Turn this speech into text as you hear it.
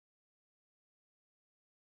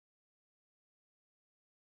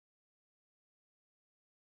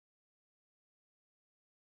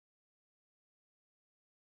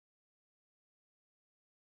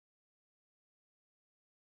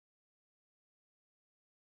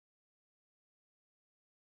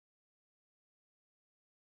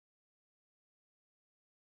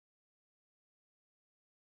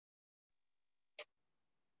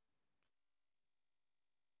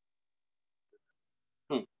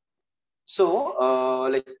So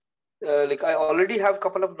like I already have a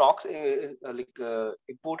couple of rocks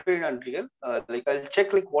imported in Unreal. Like I'll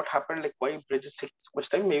check like what happened, like why bridge is taking so much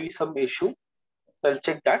time, maybe some issue. I'll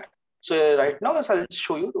check that. So right now, as I'll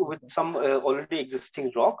show you with some already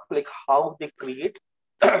existing rock, like how they create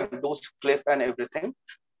those cliff and everything,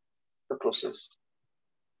 the process.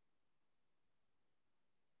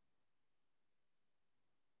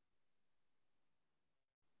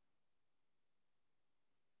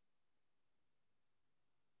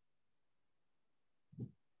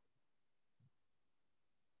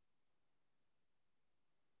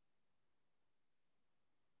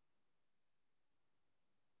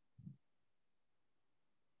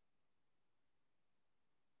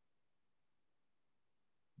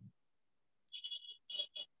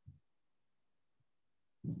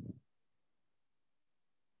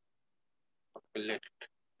 Okay, let it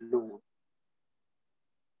load.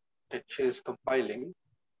 Texture is compiling.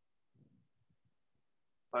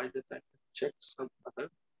 By the time I check some other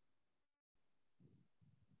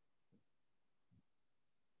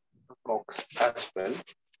rocks as well.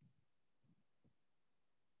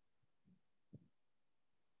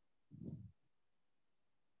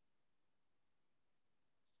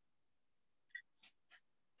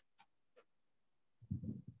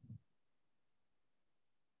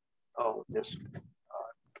 Oh, this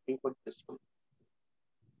looking for this one.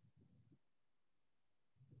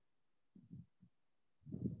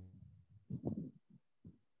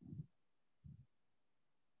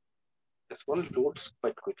 This one loads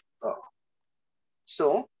quite quickly.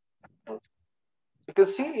 So you can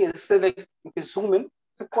see it's like if you zoom in,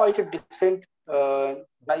 it's a quite a decent,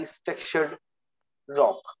 nice textured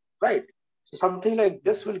rock, right? So something like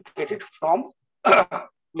this will get it from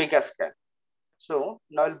Megascan. So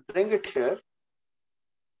now I'll bring it here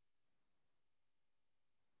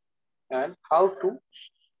and how to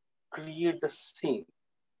create the scene.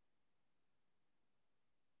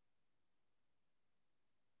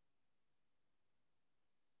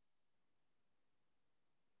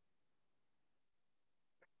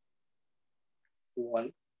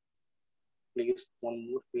 One, place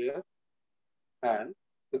one more here, and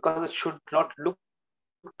because it should not look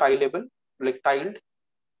tileable, like tiled,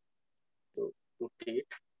 so rotate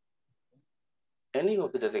any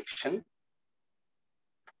of the direction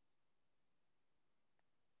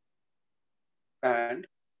and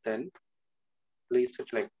then place it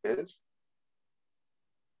like this.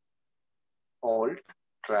 Alt,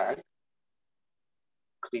 drag,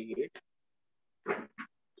 create.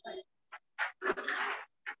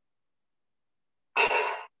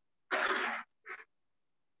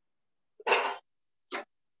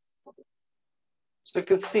 So you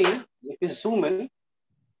can see, if you zoom in,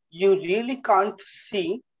 you really can't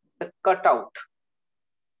see the cutout.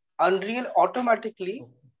 Unreal automatically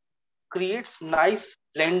creates nice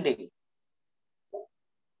blending.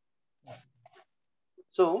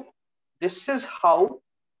 So this is how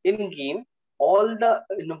in game all the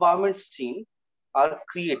environment scene are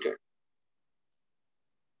created.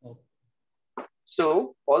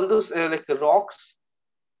 So all those like rocks,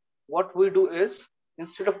 what we do is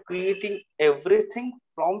instead of creating everything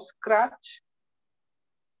from scratch,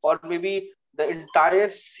 or maybe the entire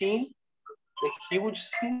scene, the huge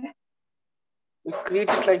scene, we create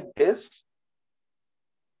it like this.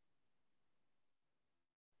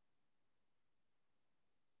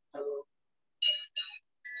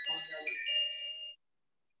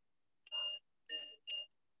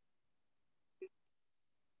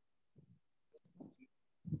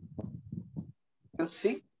 You can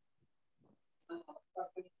see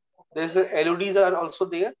there's the LEDs are also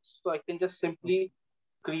there, so I can just simply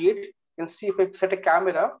create. You can see if I set a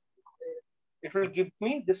camera, it will give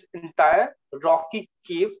me this entire rocky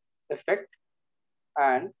cave effect.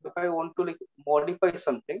 And if I want to like modify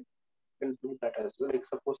something, I can do that as well. Like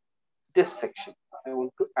suppose this section, I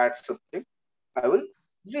want to add something, I will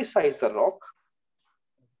resize the rock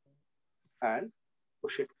and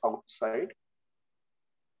push it outside,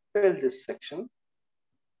 fill this section.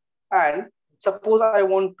 And suppose I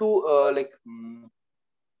want to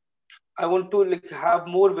I want to like have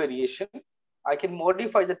more variation, I can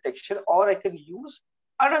modify the texture or I can use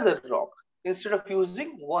another rock instead of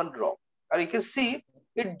using one rock. And you can see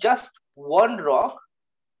it just one rock,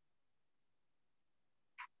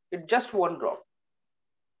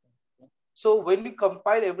 So when we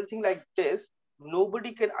compile everything like this,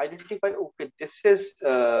 nobody can identify, okay, this is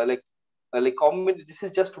this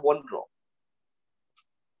is just one rock.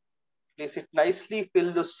 Place it nicely,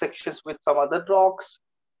 fill those sections with some other rocks,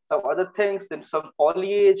 some other things, then some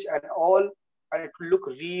foliage and all, and it will look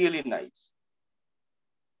really nice.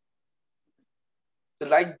 So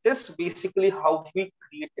like this, basically how we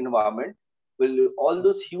create environment. Will all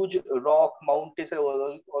those huge rock mountains and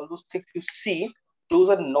all those things you see, those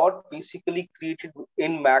are not basically created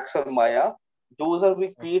in Max or Maya. Those are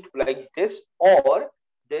we create like this, or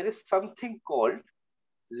there is something called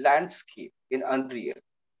landscape in Unreal.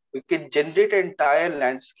 We can generate an entire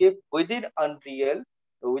landscape within Unreal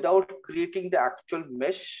without creating the actual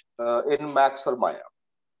mesh in Max or Maya.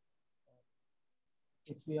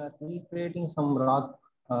 If we are recreating some rock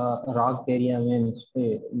area, means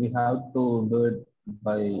we have to do it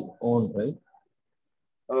by own,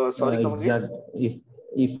 right? Sorry, come again. Exact.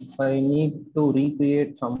 If I need to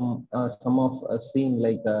recreate some of a scene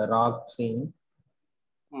like a rock scene,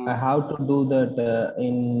 I have to do that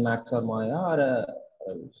in Max or Maya, or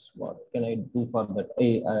what can I do for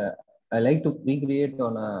that? I like to recreate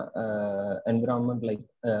on a environment like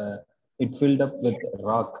it filled up with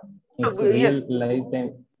rock. It's a real Yes,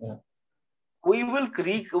 lifetime. Yeah. we'll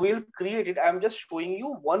create it. I'm just showing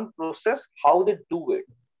you one process how they do it.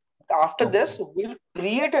 After this, we'll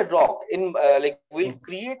create a rock in like we'll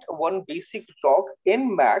create one basic rock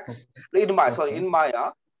in Max, in Maya, sorry, in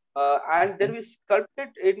Maya, and then we sculpt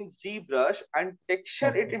it in ZBrush and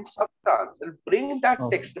texture it in Substance and bring that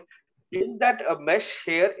texture, bring that mesh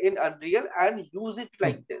here in Unreal and use it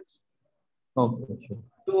like this. So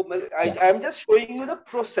I'm just showing you the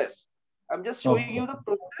process. I'm just showing you the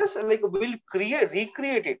process. Like we'll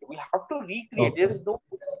recreate it. We have to recreate. There's no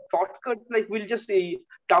shortcut. Like we'll just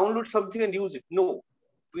download something and use it. No,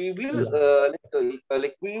 we will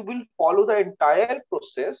like we will follow the entire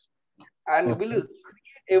process and we'll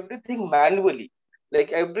create everything manually.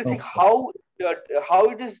 Like everything how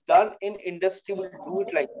it is done in industry, we'll do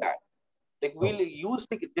it like that. Like we'll use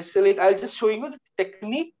this. Like I'll just show you the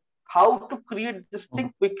technique how to create this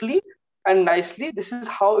thing quickly and nicely. This is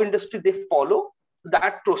how industry they follow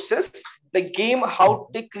that process. Like game, how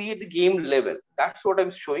they create the game level. That's what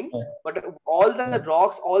I'm showing. But all the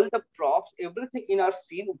rocks, all the props, everything in our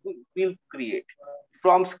scene we'll create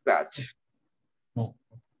from scratch.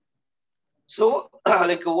 So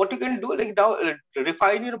like what you can do, like now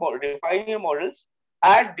refine your models,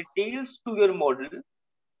 add details to your model,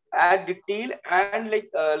 add detail, and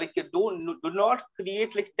like you do not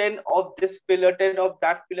create like 10 of this pillar, 10 of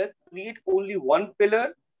that pillar. Create only one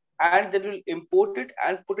pillar and then we'll import it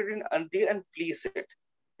and put it in Unreal and place it.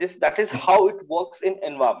 That is how it works in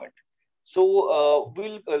environment. So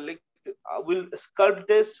we'll sculpt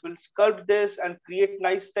this and create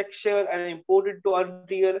nice texture and import it to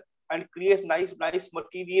Unreal and create nice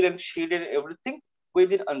material and shade and everything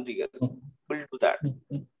within Unreal. We'll do that.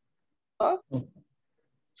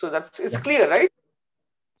 So it's clear, right?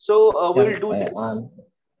 So we'll do this.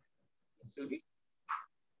 Sylvie?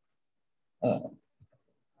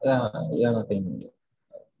 Nothing.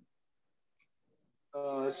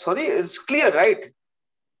 Sorry, it's clear, right?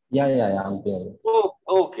 Yeah, I'm clear. Oh,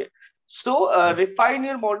 okay. So refine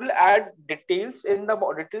your model, add details in the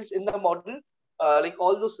model, like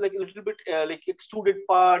all those like a little bit like extruded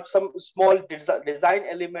parts, some small design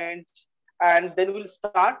elements, and then we'll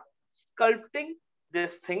start sculpting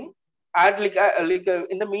this thing. Add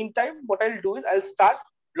in the meantime, what I'll do is I'll start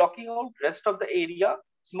blocking out rest of the area.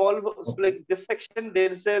 Small like this section,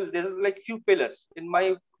 there's like few pillars in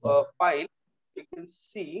my file. You can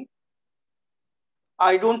see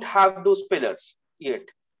I don't have those pillars yet.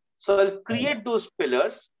 So I'll create those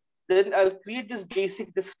pillars. Then I'll create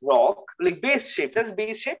this rock, like base shape. That's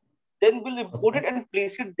base shape. Then we'll import it and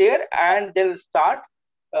place it there, and they'll start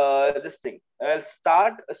this thing. I'll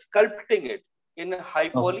start sculpting it in a high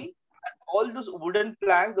poly. And all those wooden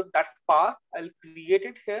planks of that path, I'll create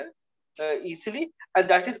it here easily. And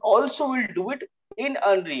that is also we'll do it in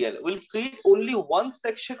Unreal. We'll create only one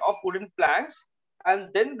section of wooden planks and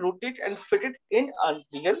then rotate and fit it in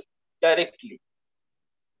Unreal directly.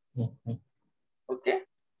 Okay,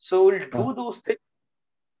 so we'll do those things.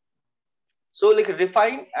 So like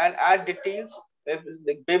refine and add details,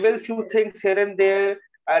 like bevel few things here and there,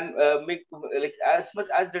 and make like as much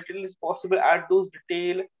as detail is possible. Add those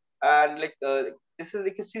detail and like this is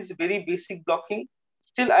like you see is very basic blocking.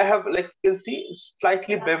 Still, I have like you can see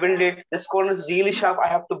slightly beveled it. This corner is really sharp. I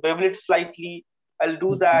have to bevel it slightly. I'll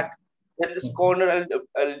do that. Then this corner,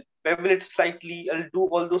 I'll bevel it slightly. I'll do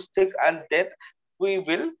all those things, and then we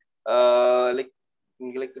will like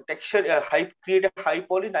texture create a high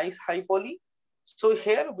poly, nice high poly. So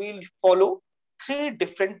here we'll follow three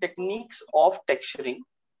different techniques of texturing.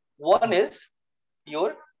 One is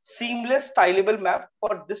your seamless stylable map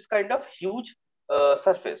for this kind of huge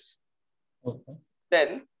surface.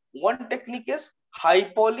 Then one technique is high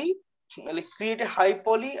poly, like create a high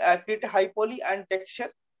poly and texture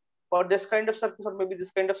for this kind of surface or maybe this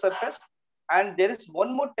kind of surface. And there is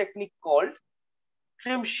one more technique called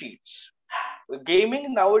trim sheets.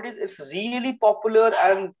 Gaming nowadays is really popular,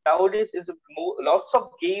 and nowadays is lots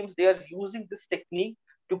of games they are using this technique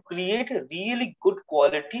to create a really good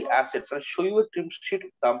quality assets. I'll show you a trim sheet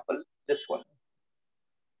example, this one.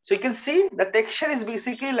 So you can see the texture is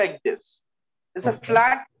basically like this. It's a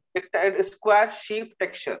flat square shaped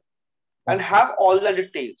texture and have all the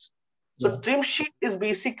details. So trim sheet is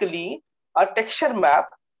basically a texture map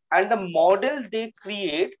and the model they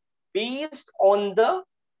create based on the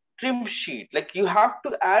trim sheet. Like you have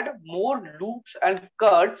to add more loops and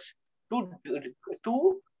cuts to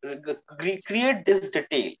create this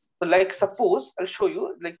detail. So like suppose I'll show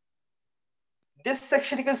you, like this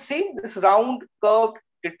section, you can see this round curved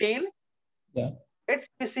detail. It's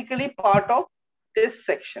basically part of this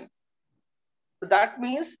section. So that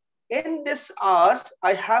means in this arch,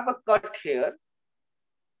 I have a cut here.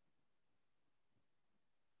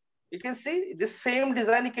 You can see this same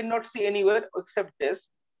design you cannot see anywhere except this.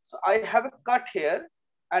 So I have a cut here,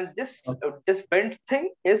 and this bent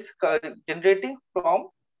thing is generating from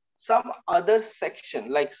some other section,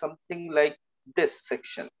 like something like this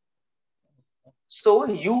section. So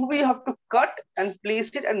we have to cut and place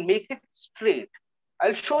it and make it straight.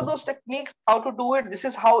 I'll show those techniques, how to do it. This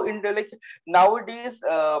is how like nowadays,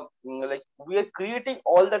 like we are creating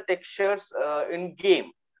all the textures in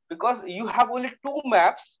game, because you have only 2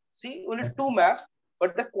 maps. See, only 2 maps,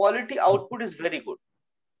 but the quality output is very good.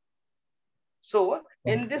 So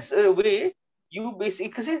in this way, you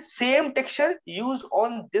basically see same texture used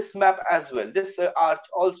on this map as well. This arch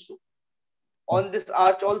also, on this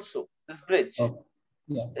arch also, this bridge.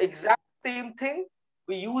 Exact same thing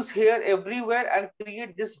we use here everywhere and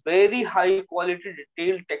create this very high quality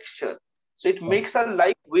detailed texture. So it makes our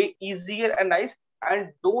life way easier and nice, and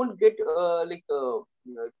don't get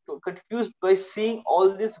confused by seeing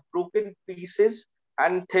all these broken pieces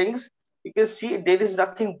and things. You can see there is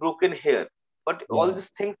nothing broken here, but all these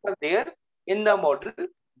things are there in the model.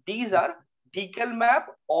 These are decal map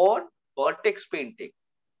or vertex painting.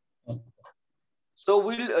 So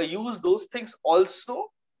we'll use those things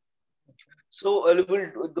also. So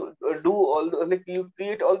we'll do all like you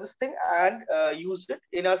create all this thing and use it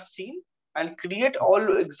in our scene and create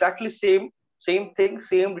all exactly same thing,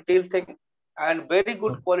 same detail thing, and very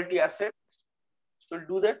good quality assets. So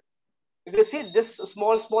do that. You can see this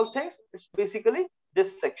small things. It's basically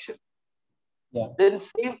this section. Then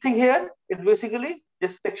same thing here. It's basically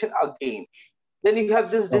this section again. Then you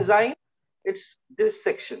have this design. It's this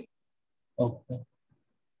section.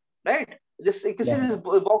 Right? This you can see this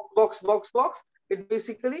box. It's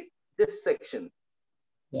basically this section.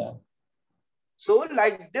 So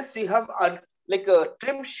like this, you have like a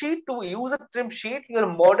trim sheet. To use a trim sheet, your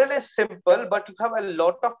model is simple, but you have a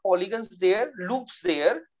lot of polygons there, loops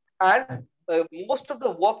there, and most of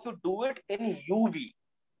the work you do it in UV.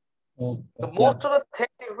 Most of the things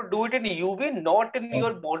you have to do it in UV, not in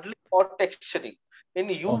your modeling or texturing. In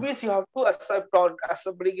UVs, you have to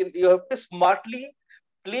you have to smartly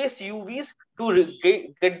place UVs to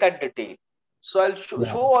get that detail. So I'll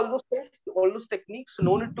show all those things, all those techniques.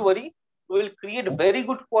 No need to worry. We will create very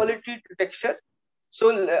good quality texture.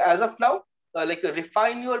 So as of now, like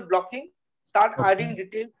refine your blocking, start adding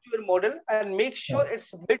details to your model, and make sure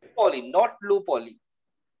it's mid poly, not low poly.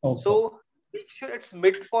 So make sure it's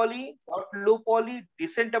mid poly, not low poly,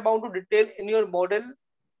 decent amount of detail in your model,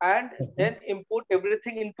 and then import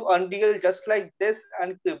everything into Unreal just like this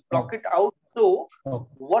and block it out. So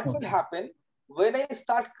what will happen when I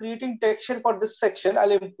start creating texture for this section?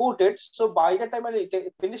 I'll import it. So by the time I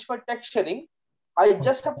finish my texturing, I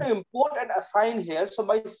just have to import and assign here. So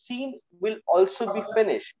my scene will also be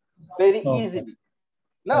finished very easily.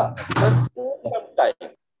 Now, some time.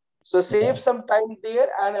 So save some time there,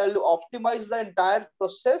 and I'll optimize the entire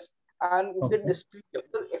process, and the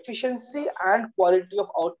efficiency and quality of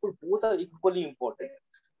output both are equally important.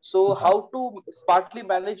 So how to smartly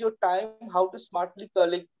manage your time, how to smartly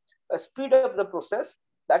speed up the process,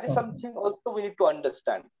 that is something also we need to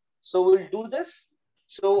understand. So we'll do this.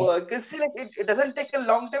 So you can see like it doesn't take a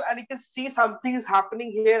long time, and you can see something is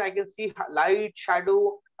happening here. I can see light,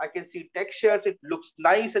 shadow, I can see textures. It looks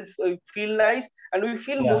nice and feel nice, and we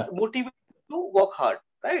feel motivated to work hard,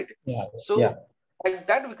 right? So like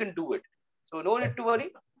that we can do it. So no need to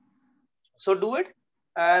worry. So do it,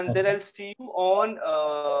 and then I'll see you on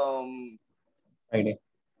Friday.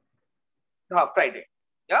 Friday.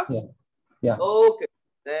 Yeah. Okay.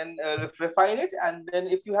 Then refine it, and then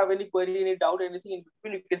if you have any query, any doubt, anything in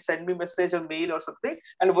between, you can send me a message or mail or something.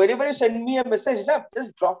 And whenever you send me a message,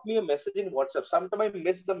 just drop me a message in WhatsApp. Sometimes I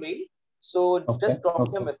miss the mail, So Okay. just drop me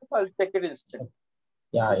a Okay. message. I'll check it instantly.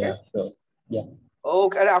 Yeah. Okay. Yeah. Sure. Yeah.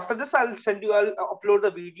 Okay. And after this, I'll upload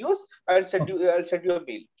the videos and I'll send you a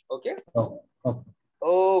mail. Okay. Okay. Okay.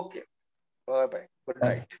 Okay. Bye bye. Good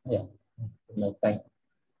night. Yeah. No, thank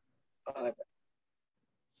you. Bye bye.